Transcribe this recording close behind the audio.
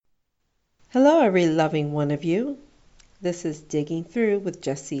Hello, every loving one of you. This is Digging Through with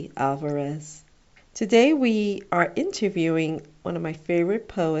Jesse Alvarez. Today we are interviewing one of my favorite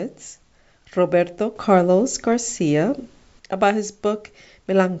poets, Roberto Carlos Garcia, about his book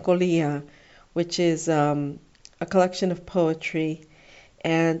Melancolia, which is a collection of poetry.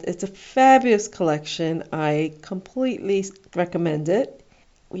 And it's a fabulous collection. I completely recommend it.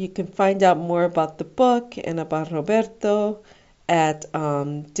 You can find out more about the book and about Roberto at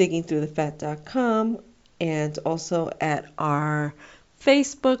diggingthroughthefat.com and also at our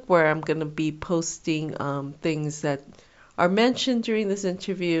Facebook, where I'm going to be posting things that are mentioned during this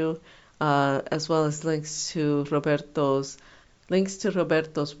interview, as well as links to Roberto's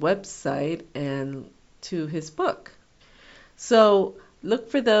website and to his book. So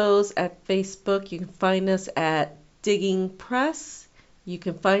look for those at Facebook. You can find us at Digging Press. You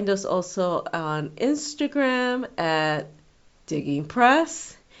can find us also on Instagram at Digging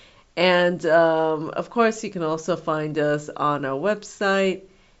Press. And of course, you can also find us on our website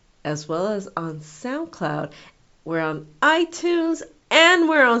as well as on SoundCloud. We're on iTunes and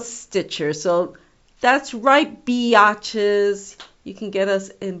we're on Stitcher. So that's right, biatches. You can get us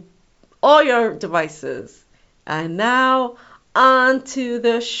in all your devices. And now, on to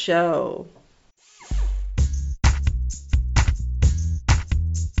the show.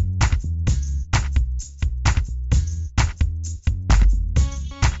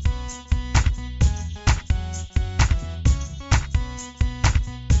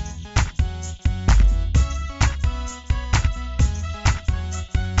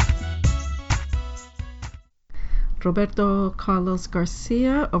 Roberto Carlos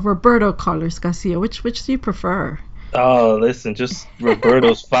Garcia or Roberto Carlos Garcia? Which do you prefer? Oh, listen, just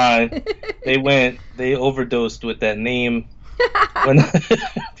Roberto's fine. They overdosed with that name when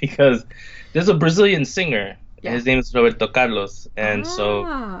because there's a Brazilian singer. Yeah. His name is Roberto Carlos, and so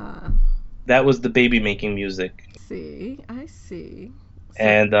that was the baby making music. I see.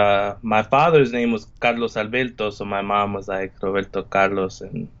 And my father's name was Carlos Alberto, so my mom was like Roberto Carlos,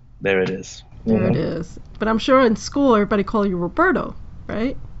 and there it is. There it is. But I'm sure in school everybody called you Roberto,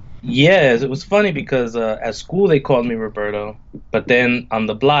 right? Yes, it was funny because at school they called me Roberto, but then on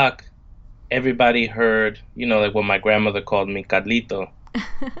the block, everybody heard, like when my grandmother called me Carlito.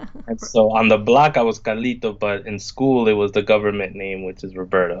 And so on the block I was Carlito, but in school it was the government name, which is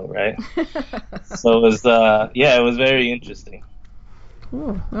Roberto, right? So it was, it was very interesting.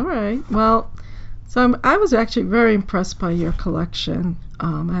 Cool. All right. Well, so I was actually very impressed by your collection.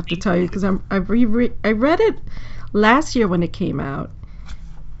 I have to tell you because I read it last year when it came out,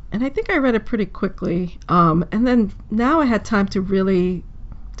 and I think I read it pretty quickly. And then now I had time to really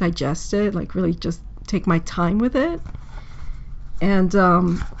digest it, like really just take my time with it. And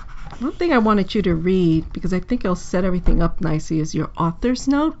one thing I wanted you to read, because I think it'll set everything up nicely, is your author's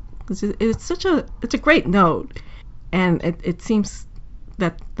note, because it's a great note, and it seems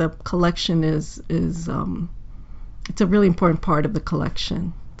that the collection is it's a really important part of the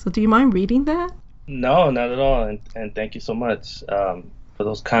collection. So do you mind reading that? No, not at all, and thank you so much for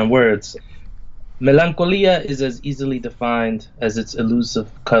those kind words. Melancolia is as easily defined as its elusive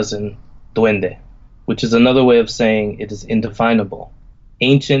cousin, duende, which is another way of saying it is indefinable.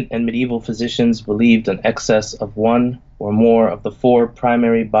 Ancient and medieval physicians believed an excess of one or more of the four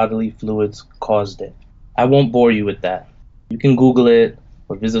primary bodily fluids caused it. I won't bore you with that. You can Google it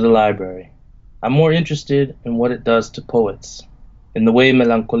or visit a library. I'm more interested in what it does to poets, in the way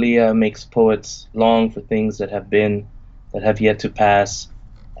melancholia makes poets long for things that have been, that have yet to pass,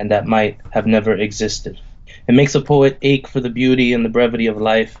 and that might have never existed. It makes a poet ache for the beauty and the brevity of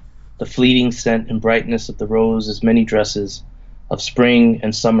life, the fleeting scent and brightness of the rose's many dresses, of spring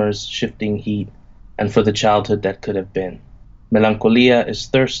and summer's shifting heat, and for the childhood that could have been. Melancholia is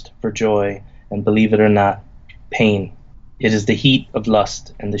thirst for joy, and believe it or not, pain. It is the heat of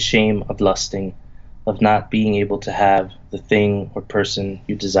lust and the shame of lusting, of not being able to have the thing or person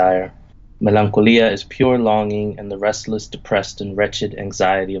you desire. Melancholia is pure longing and the restless, depressed, and wretched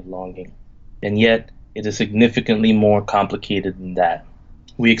anxiety of longing. And yet, it is significantly more complicated than that.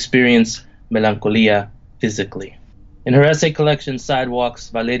 We experience melancholia physically. In her essay collection Sidewalks,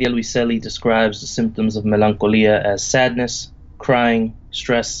 Valeria Luiselli describes the symptoms of melancholia as sadness, crying,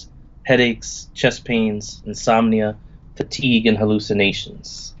 stress, headaches, chest pains, insomnia, fatigue, and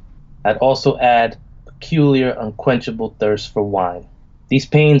hallucinations. I'd also add peculiar, unquenchable thirst for wine. These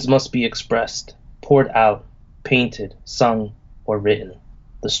pains must be expressed, poured out, painted, sung, or written.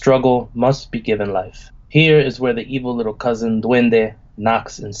 The struggle must be given life. Here is where the evil little cousin Duende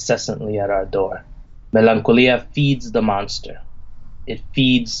knocks incessantly at our door. Melancholia feeds the monster. It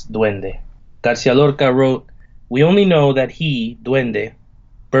feeds Duende. Garcia Lorca wrote, "We only know that he, Duende,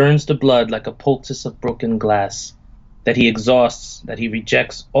 burns the blood like a poultice of broken glass, that he exhausts, that he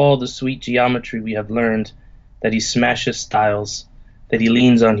rejects all the sweet geometry we have learned, that he smashes styles, that he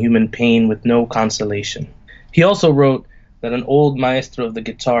leans on human pain with no consolation. He also wrote that an old maestro of the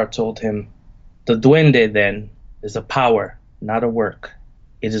guitar told him, "The duende, then, is a power, not a work.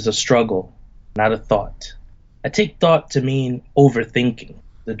 It is a struggle, not a thought." I take thought to mean overthinking,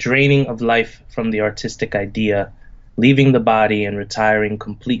 the draining of life from the artistic idea, leaving the body and retiring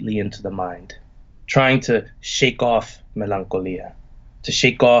completely into the mind, trying to shake off melancholia, to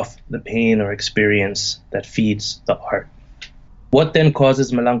shake off the pain or experience that feeds the art. What then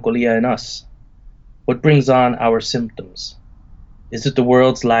causes melancholia in us? What brings on our symptoms? Is it the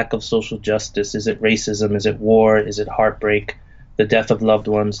world's lack of social justice? Is it racism? Is it war? Is it heartbreak? The death of loved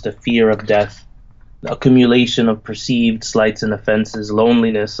ones? The fear of death? The accumulation of perceived slights and offenses?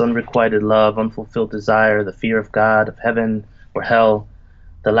 Loneliness? Unrequited love? Unfulfilled desire? The fear of God, of heaven or hell?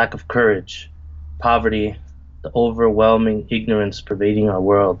 The lack of courage? Poverty? The overwhelming ignorance pervading our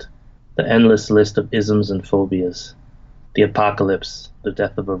world? The endless list of isms and phobias? The apocalypse? The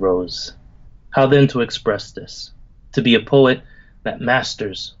death of a rose? How then to express this? To be a poet that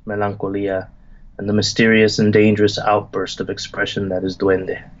masters melancholia and the mysterious and dangerous outburst of expression that is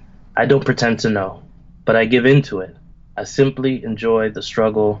duende. I don't pretend to know, but I give in to it. I simply enjoy the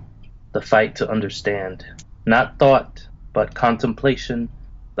struggle, the fight to understand. Not thought, but contemplation,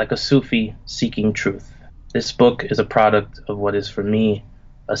 like a Sufi seeking truth. This book is a product of what is for me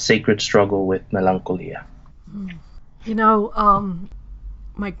a sacred struggle with melancholia. You know,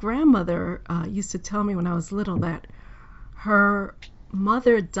 my grandmother used to tell me when I was little that her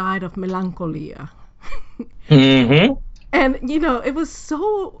mother died of melancholia. Mm-hmm. And, you know, it was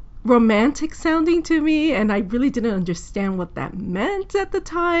so romantic sounding to me, and I really didn't understand what that meant at the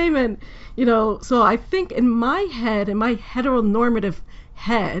time. And, you know, so I think in my head, in my heteronormative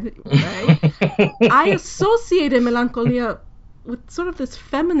head, right, I associated melancholia with sort of this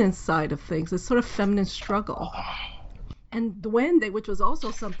feminine side of things, this sort of feminine struggle. And duende, which was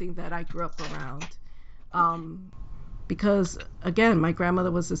also something that I grew up around, because, again, my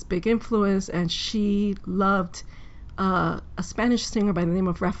grandmother was this big influence, and she loved a Spanish singer by the name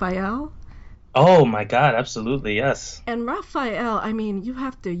of Rafael. Oh, my God, absolutely, yes. And Rafael, I mean, you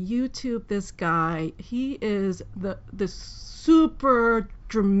have to YouTube this guy. He is the super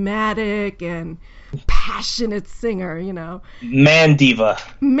dramatic and passionate singer, you know. Man diva.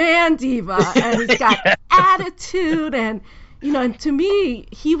 And he's got attitude, and you know, and to me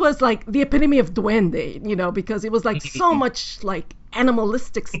he was like the epitome of duende, you know, because it was like so much like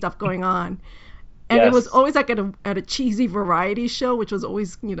animalistic stuff going on, and Yes. it was always like at a cheesy variety show, which was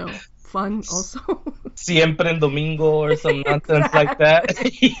always, you know, fun also. Siempre en Domingo or some nonsense like that.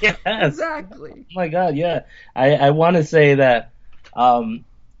 Yes. Exactly. Oh my God, yeah. I want to say that,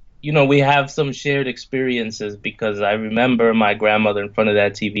 you know, we have some shared experiences, because I remember my grandmother in front of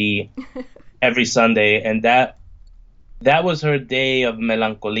that TV every Sunday, and that was her day of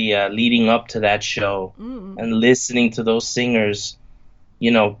melancholia leading up to that show, and listening to those singers,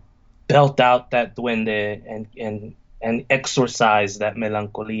 you know, belt out that duende and exorcise that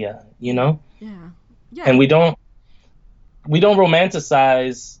melancholia, you know? Yeah. And we don't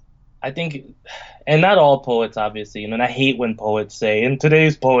romanticize, I think, and not all poets, obviously, you know, and I hate when poets say, in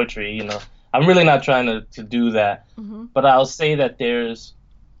today's poetry, you know, I'm really not trying to do that, but I'll say that there's,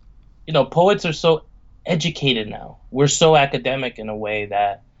 you know, poets are so educated now. We're so academic in a way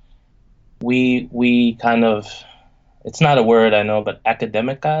that we kind of, it's not a word, I know, but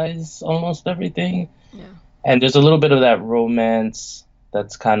academicize almost everything. Yeah. And there's a little bit of that romance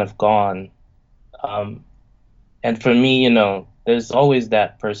that's kind of gone. And for me, you know, there's always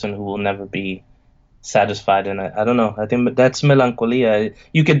that person who will never be satisfied. And I don't know, I think that's melancholia.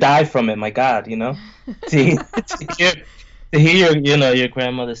 You could die from it, my God, you know? To hear, you know, your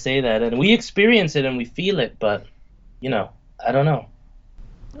grandmother say that. And we experience it and we feel it, but, you know, I don't know.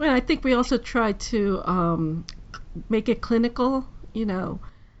 Well, I think we also try to make it clinical, you know.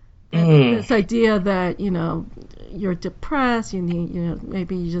 This idea that, you know, you're depressed, you need, you know,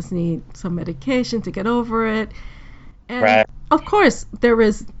 maybe you just need some medication to get over it. And Right. of course, there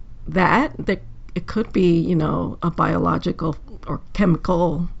is that it could be, you know, a biological or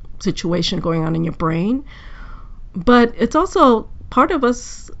chemical situation going on in your brain. But it's also part of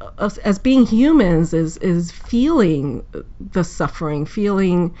us as being humans is feeling the suffering,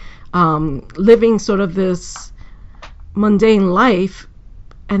 feeling, living sort of this mundane life,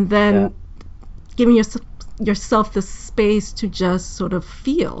 and then giving yourself the space to just sort of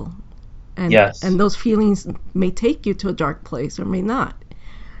feel. And, Yes. and those feelings may take you to a dark place or may not.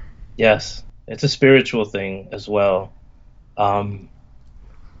 Yes. It's a spiritual thing as well.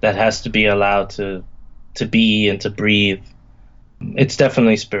 that has to be allowed to be and to breathe. It's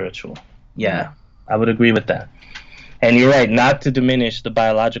definitely spiritual. Yeah, I would agree with that. And you're right, not to diminish the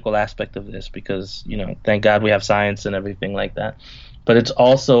biological aspect of this, because thank God we have science and everything like that. But it's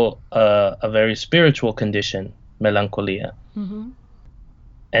also a very spiritual condition, melancholia. Mm-hmm.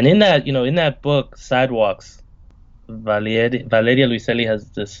 And in that book, Sidewalks, Valeria Luiselli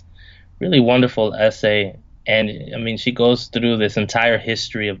has this really wonderful essay, and I mean, she goes through this entire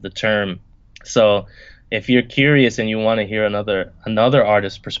history of the term. So if you're curious and you want to hear another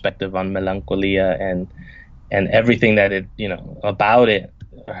artist's perspective on melancholia and everything that about it,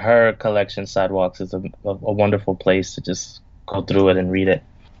 her collection Sidewalks is a wonderful place to just go through it and read it.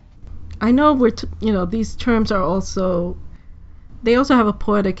 I know these terms are also, they also have a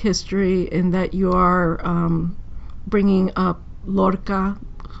poetic history in that you are bringing up Lorca,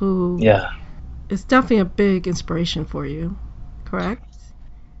 who is definitely a big inspiration for you, correct?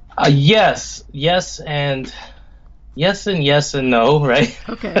 Yes, and yes and no, right?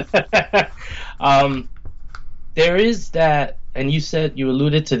 Okay. There is that, and you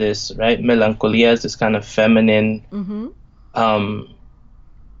alluded to this, right? Melancholia is this kind of feminine,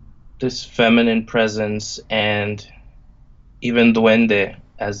 this feminine presence, and even duende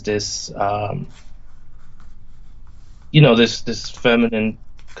as this, this feminine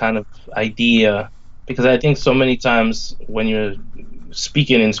kind of idea. Because I think so many times when you're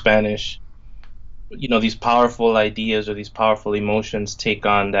speaking in Spanish, these powerful ideas or these powerful emotions take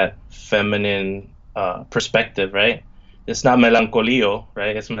on that feminine perspective, right? It's not melancolio,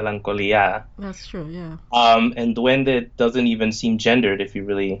 right? It's melancolia. That's true, yeah. And duende doesn't even seem gendered if you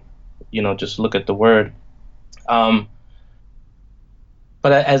really, just look at the word. But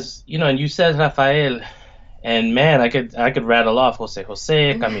as and you said Rafael, and man, I could rattle off Jose,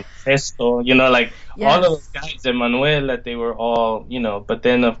 Camilo Sesto, like all of those guys, Emmanuel, that they were all, But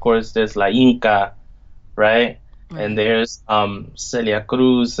then of course there's La Inca, right? And there's Celia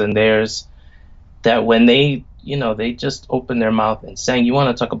Cruz, and there's that when they just opened their mouth and sang. You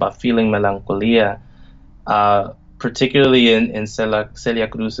want to talk about feeling melancholia, particularly in Celia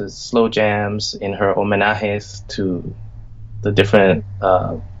Cruz's slow jams, in her homenajes to the different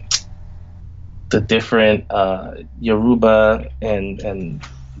Yoruba and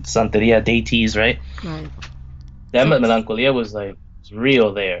Santeria deities, right? Right. That melancholia was like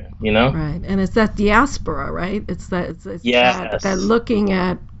real there, Right, and it's that diaspora, right? It's that looking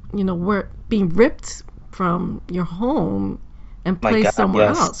at where being ripped from your home and placed somewhere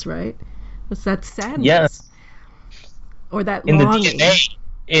else, right? It's that sadness. Yes. Or that in longing. The DNA,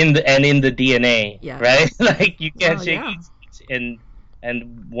 in the DNA, right? Like you can't shake it.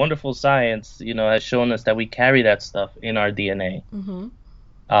 And wonderful science, has shown us that we carry that stuff in our DNA. Mm-hmm.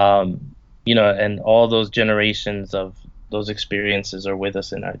 And all those generations of those experiences are with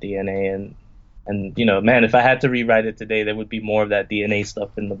us in our DNA. And man, if I had to rewrite it today, there would be more of that DNA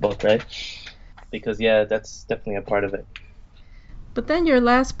stuff in the book, right? Because that's definitely a part of it. But then your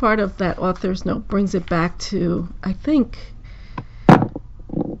last part of that author's note brings it back to, I think,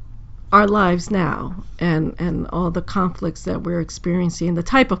 our lives now and all the conflicts that we're experiencing, the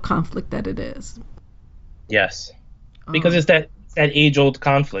type of conflict that it is. Yes, because it's that age-old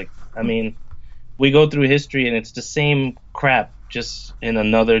conflict. I mean, we go through history and it's the same crap, just in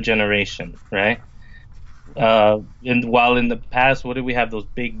another generation, right? And while in the past, what did we have? Those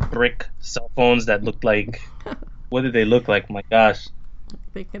big brick cell phones that looked like, what did they look like? My gosh,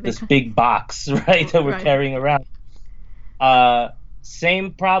 this big box, right, that we're carrying around.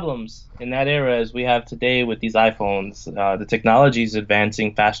 Same problems in that era as we have today with these iPhones. The technology is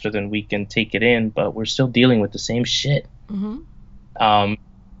advancing faster than we can take it in, but we're still dealing with the same shit. Mm-hmm.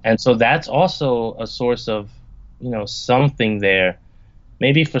 And so that's also a source of, something there.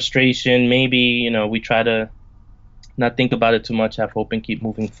 Maybe frustration, maybe, we try to not think about it too much, have hope and keep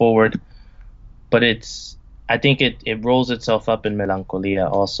moving forward. But I think it rolls itself up in melancholia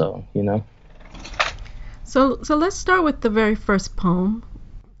also, So let's start with the very first poem.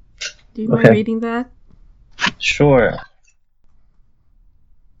 Do you mind reading that? Sure.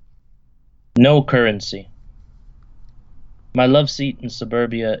 No currency. My love seat in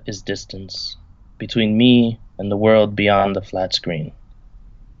suburbia is distance between me and the world beyond the flat screen.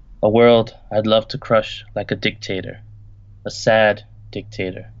 A world I'd love to crush like a dictator, a sad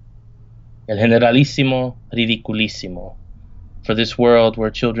dictator. El generalissimo ridiculissimo. For this world where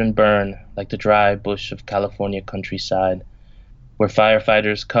children burn like the dry bush of California countryside, where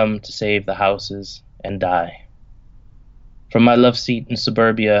firefighters come to save the houses and die. From my love seat in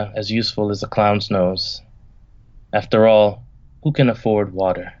suburbia, as useful as a clown's nose. After all, who can afford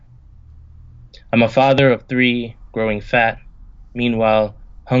water? I'm a father of 3, growing fat. Meanwhile,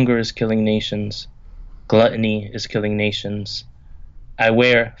 Hunger is killing nations. Gluttony is killing nations. I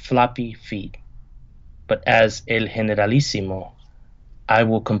wear floppy feet, but as El Generalissimo, I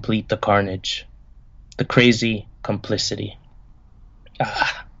will complete the carnage, the crazy complicity.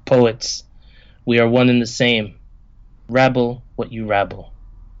 Ah, poets, we are one and the same. Rabble what you rabble.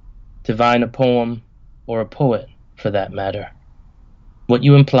 Divine a poem, or a poet, for that matter. What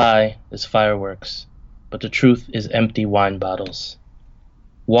you imply is fireworks, but the truth is empty wine bottles.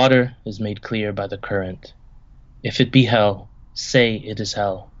 Water is made clear by the current. If it be hell, say it is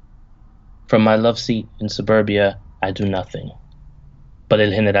hell. From my love seat in suburbia, I do nothing. But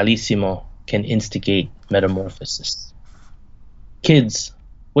El Generalissimo can instigate metamorphosis. Kids,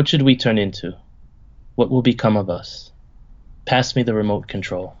 what should we turn into? What will become of us? Pass me the remote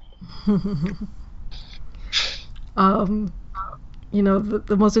control. um,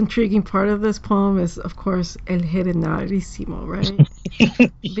 the most intriguing part of this poem is, of course, El Generalissimo, right?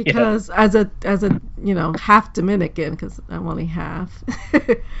 Because Yeah. as a half Dominican, because I'm only half,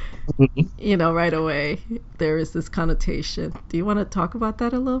 right away there is this connotation. Do you want to talk about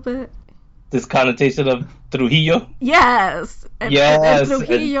that a little bit? This connotation of Trujillo. Yes, and Yes. And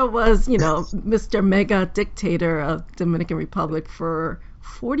Trujillo was, Mr. Mega Dictator of Dominican Republic for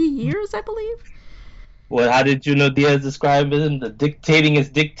 40 years, I believe. how did Juno Diaz describe him? The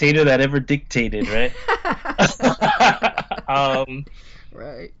dictatingest dictator that ever dictated, right? um,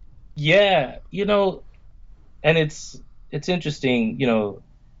 Right. yeah, and it's interesting,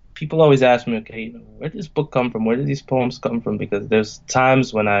 people always ask me, okay, where did this book come from? Where did these poems come from? Because there's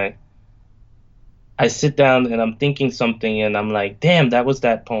times when I sit down and I'm thinking something and I'm like, damn, that was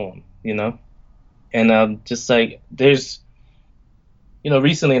that poem. And I'm just like,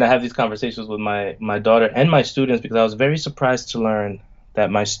 recently, and I have these conversations with my daughter and my students because I was very surprised to learn that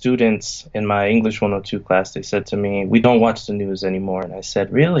my students in my English 102 class, they said to me, we don't watch the news anymore. And I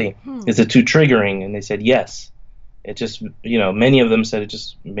said, really? Is it too triggering? And they said, yes. It just, many of them said it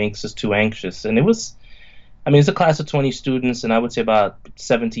just makes us too anxious. And it's a class of 20 students, and I would say about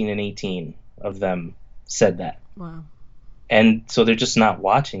 17 and 18 of them said that. Wow. And so they're just not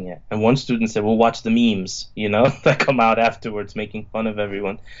watching it. And one student said, we'll watch the memes, that come out afterwards making fun of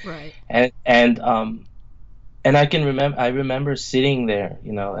everyone. Right. And I remember sitting there,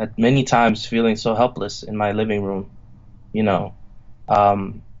 at many times feeling so helpless in my living room, you know.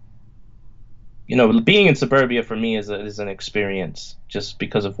 Um, Being in suburbia for me is an experience just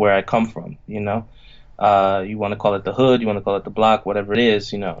because of where I come from. You want to call it the hood, you want to call it the block, whatever it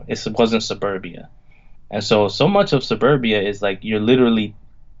is, it wasn't suburbia. And so much of suburbia is like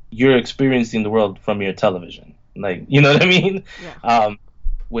you're experiencing the world from your television. Like, you know what I mean? Yeah.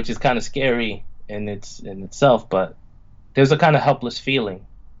 Which is kind of scary in itself, but there's a kind of helpless feeling,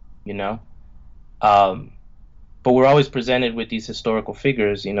 you know? But we're always presented with these historical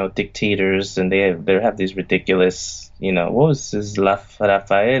figures, dictators, and they have these ridiculous, what was this,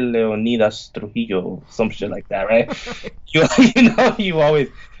 Rafael Leonidas Trujillo, some shit like that, right? You always,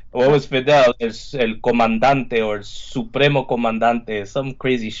 what was Fidel? It's El Comandante or Supremo Comandante, some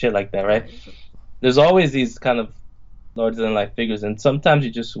crazy shit like that, right? There's always these kind of larger than life figures, and sometimes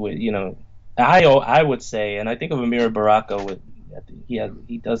you just, I would say, and I think of Amir Baraka,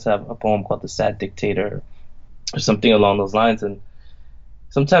 he does have a poem called The Sad Dictator, or something along those lines, and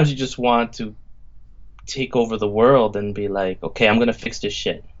sometimes you just want to take over the world and be like, okay, I'm gonna fix this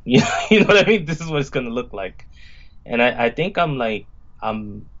shit. You know what I mean? This is what it's gonna look like. And I think I'm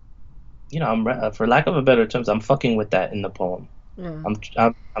for lack of a better terms, I'm fucking with that in the poem. Yeah.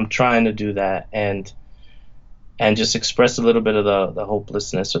 I'm trying to do that and just express a little bit of the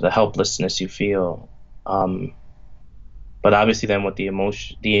hopelessness or the helplessness you feel. But obviously then what the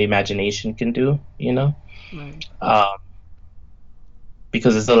imagination can do, Right.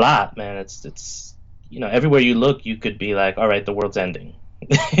 because it's a lot, man. It's everywhere you look, you could be like, all right, the world's ending,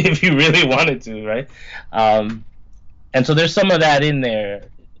 if you really wanted to, right? And so there's some of that in there.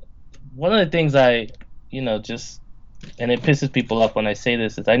 One of the things and it pisses people off when I say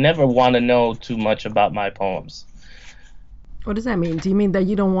this, is I never want to know too much about my poems. What does that mean? Do you mean that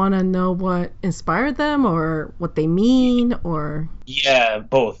you don't want to know what inspired them or what they mean, or? Yeah,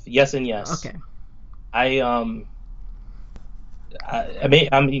 both. Yes and yes. Okay. I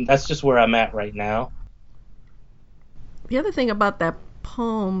mean that's just where I'm at right now. The other thing about that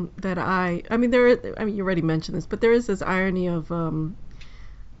poem that you already mentioned this, but there is this irony of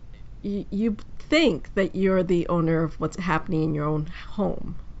you think that you're the owner of what's happening in your own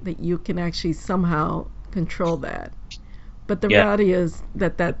home, that you can actually somehow control that. But the Yeah. reality is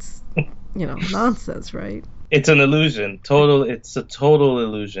that that's, nonsense, right? It's an illusion. It's a total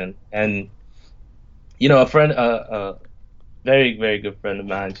illusion. And a friend very, very good friend of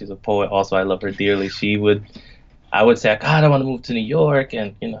mine. She's a poet. Also, I love her dearly. I would say, God, I want to move to New York,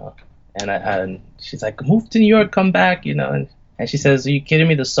 and and she's like, move to New York, come back, and she says, are you kidding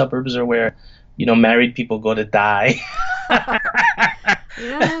me? The suburbs are where, married people go to die.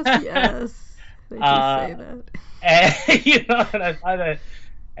 Yes, yes. They do say uh, that. and and I find that,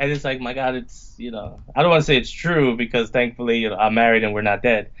 and it's like, my God, I don't want to say it's true because thankfully, I'm married and we're not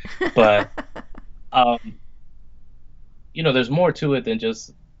dead, but um, there's more to it than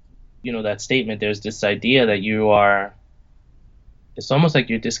just that statement. There's this idea that it's almost like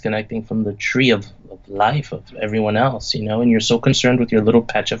you're disconnecting from the tree of life of everyone else, and you're so concerned with your little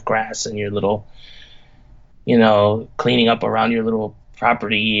patch of grass and your little, cleaning up around your little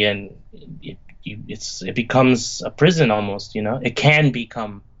property, and it becomes a prison almost. It can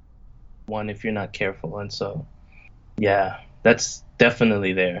become one if you're not careful, and so yeah, that's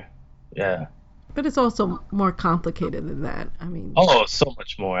definitely there. Yeah. But it's also more complicated than that. I mean, Oh, so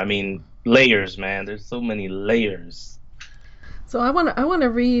much more. I mean, layers, man. There's so many layers. so I want to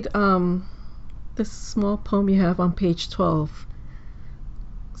read this small poem you have on page 12,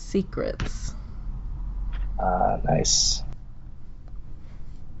 Secrets. Nice.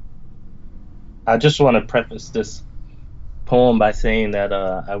 I just want to preface this poem by saying that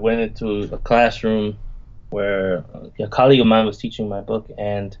I went into a classroom where a colleague of mine was teaching my book,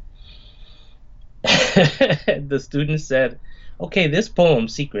 and the student said, "Okay, this poem,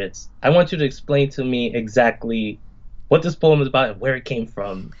 Secrets, I want you to explain to me exactly what this poem is about and where it came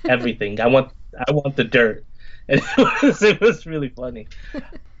from, everything. I want the dirt." And it was really funny.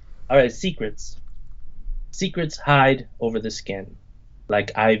 All right, secrets. Secrets hide over the skin,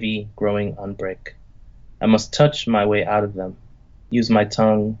 like ivy growing on brick. I must touch my way out of them, use my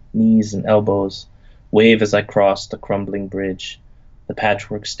tongue, knees, and elbows, wave as I cross the crumbling bridge, the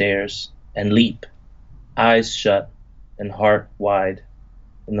patchwork stairs, and leap, eyes shut and heart wide,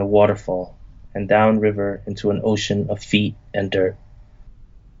 in the waterfall, and down river into an ocean of feet and dirt.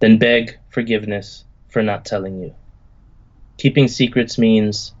 Then beg forgiveness for not telling you. Keeping secrets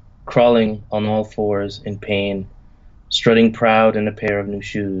means crawling on all fours in pain, strutting proud in a pair of new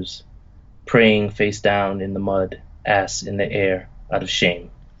shoes, praying face down in the mud, ass in the air, out of shame.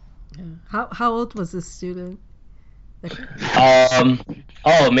 Yeah. How old was this student? Like, Um,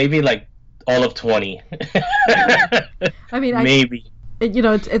 oh, maybe like all of 20. yeah. I mean, Maybe.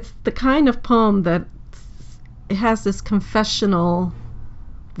 it's the kind of poem that it has this confessional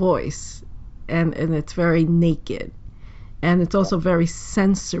voice, and it's very naked, and it's also very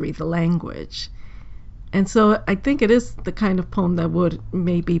sensory, the language. And so I think it is the kind of poem that would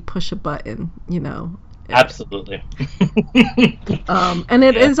maybe push a button. Absolutely. And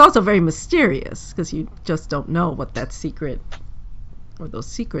it Yeah. is also very mysterious because you just don't know what that secret or those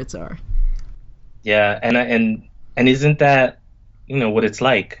secrets are. Yeah, and isn't that, what it's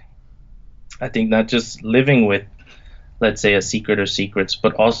like? I think not just living with, let's say, a secret or secrets,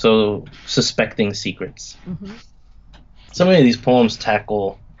 but also suspecting secrets. Hmm. So many of these poems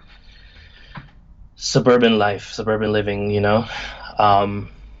tackle suburban life, suburban living, um,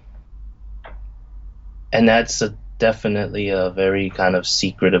 and that's definitely a very kind of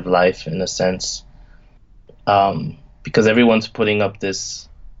secretive life in a sense, because everyone's putting up this,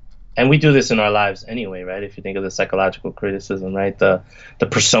 and we do this in our lives anyway, right? If you think of the psychological criticism, right, the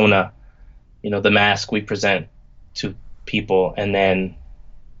persona, the mask we present to people, and then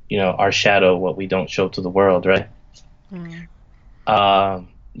our shadow, what we don't show to the world, right? Yeah.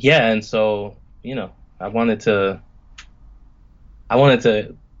 Yeah, and so I wanted to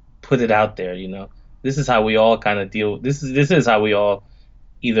put it out there. This is how we all kind of deal. This is how we all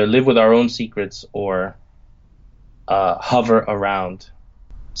either live with our own secrets or hover around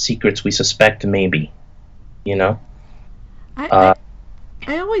secrets we suspect maybe. You know. I, Uh,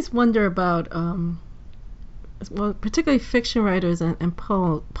 I I always wonder about well, particularly fiction writers and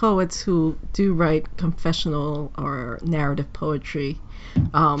poets who do write confessional or narrative poetry,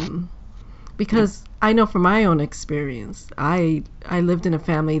 um, because I know from my own experience, I lived in a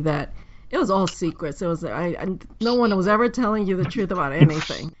family that it was all secrets. It was no one was ever telling you the truth about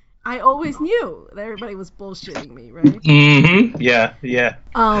anything. I always knew that everybody was bullshitting me, right? Yeah. Yeah.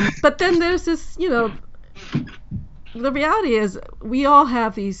 But then there's this, the reality is we all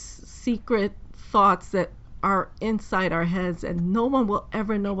have these secret thoughts that are inside our heads, and no one will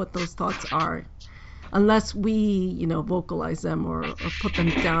ever know what those thoughts are unless we vocalize them or put them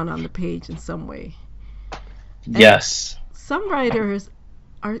down on the page in some way. And Yes. some writers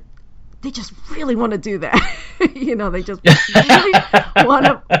are, they just really want to do that. They just really want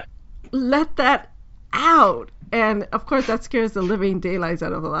to let that out. And of course, that scares the living daylights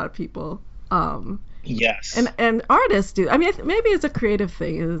out of a lot of people. Yes. And artists do. I mean, maybe it's a creative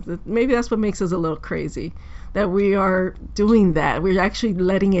thing. Maybe that's what makes us a little crazy, that we are doing that. We're actually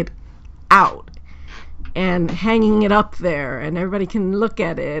letting it out and hanging it up there, and everybody can look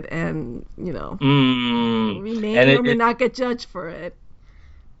at it, and we And may or may not get judged for it.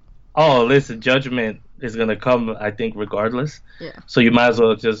 oh, listen, judgment is gonna come, I think, regardless. Yeah. So you might as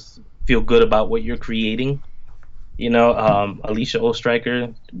well just feel good about what you're creating. Alicia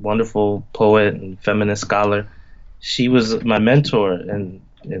Ostriker, wonderful poet and feminist scholar. She was my mentor in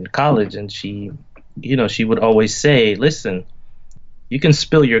college, and she would always say, "Listen, you can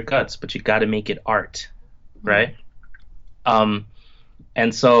spill your guts, but you got to make it art, right?" Um,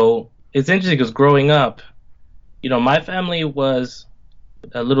 and so it's interesting because growing up, my family was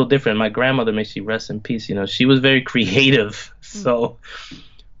a little different. My grandmother, may she rest in peace, she was very creative. So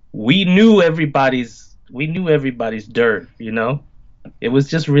we knew everybody's dirt. It was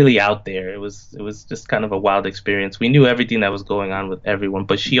just really out there. It was just kind of a wild experience. We knew everything that was going on with everyone,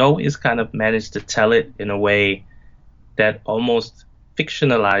 but she always kind of managed to tell it in a way that almost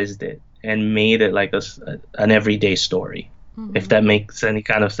fictionalized it and made it like an everyday story, if that makes any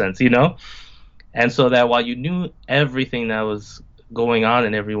kind of sense. And so that while you knew everything that was going on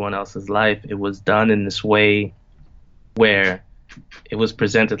in everyone else's life, it was done in this way where it was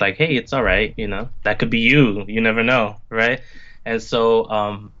presented like, hey, it's all right, that could be you. You never know, right? And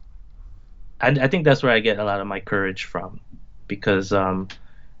so I think that's where I get a lot of my courage from, because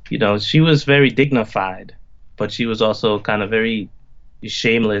she was very dignified, but she was also kind of very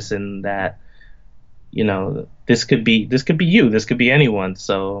shameless in that, this could be you, this could be anyone.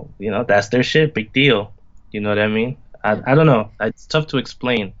 So that's their shit, big deal. You know what I mean? I don't know. It's tough to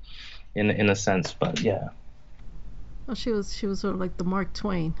explain in a sense, but yeah. Well, she was sort of like the Mark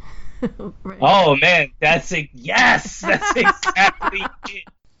Twain, right? Oh man, yes, that's exactly it.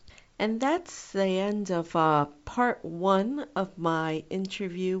 And that's the end of part one of my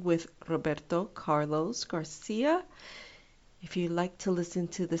interview with Roberto Carlos Garcia. If you'd like to listen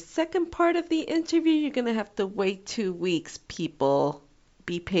to the second part of the interview, you're going to have to wait 2 weeks, people.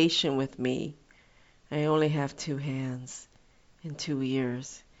 Be patient with me. I only have 2 hands and 2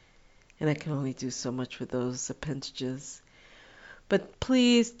 ears, and I can only do so much with those appendages. But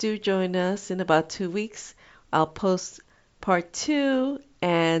please do join us in about 2 weeks. I'll post part two,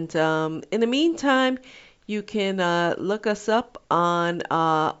 and in the meantime, you can look us up on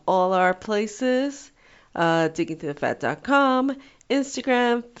all our places, diggingtothefat.com,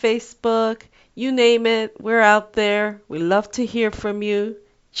 Instagram, Facebook, you name it, we're out there. We love to hear from you.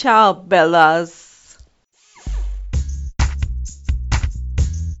 Ciao, bellas.